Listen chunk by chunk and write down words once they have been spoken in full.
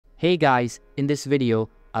Hey guys, in this video,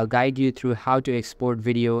 I'll guide you through how to export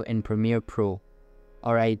video in Premiere Pro.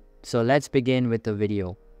 Alright, so let's begin with the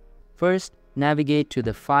video. First, navigate to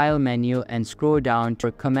the File menu and scroll down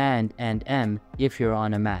to Command and M if you're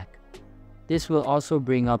on a Mac. This will also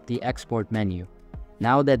bring up the Export menu.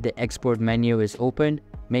 Now that the Export menu is opened,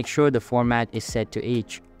 make sure the format is set to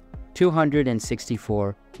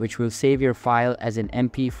H.264, which will save your file as an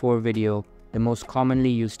MP4 video, the most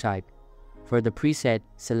commonly used type. For the preset,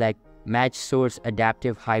 select Match Source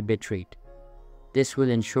Adaptive High Bitrate. This will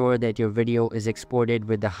ensure that your video is exported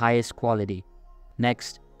with the highest quality.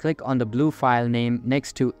 Next, click on the blue file name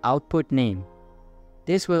next to Output Name.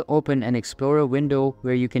 This will open an Explorer window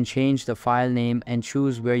where you can change the file name and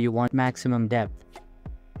choose where you want maximum depth.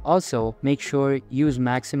 Also, make sure Use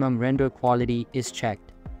Maximum Render Quality is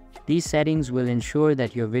checked. These settings will ensure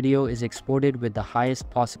that your video is exported with the highest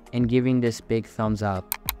possible and giving this big thumbs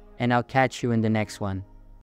up. And I'll catch you in the next one.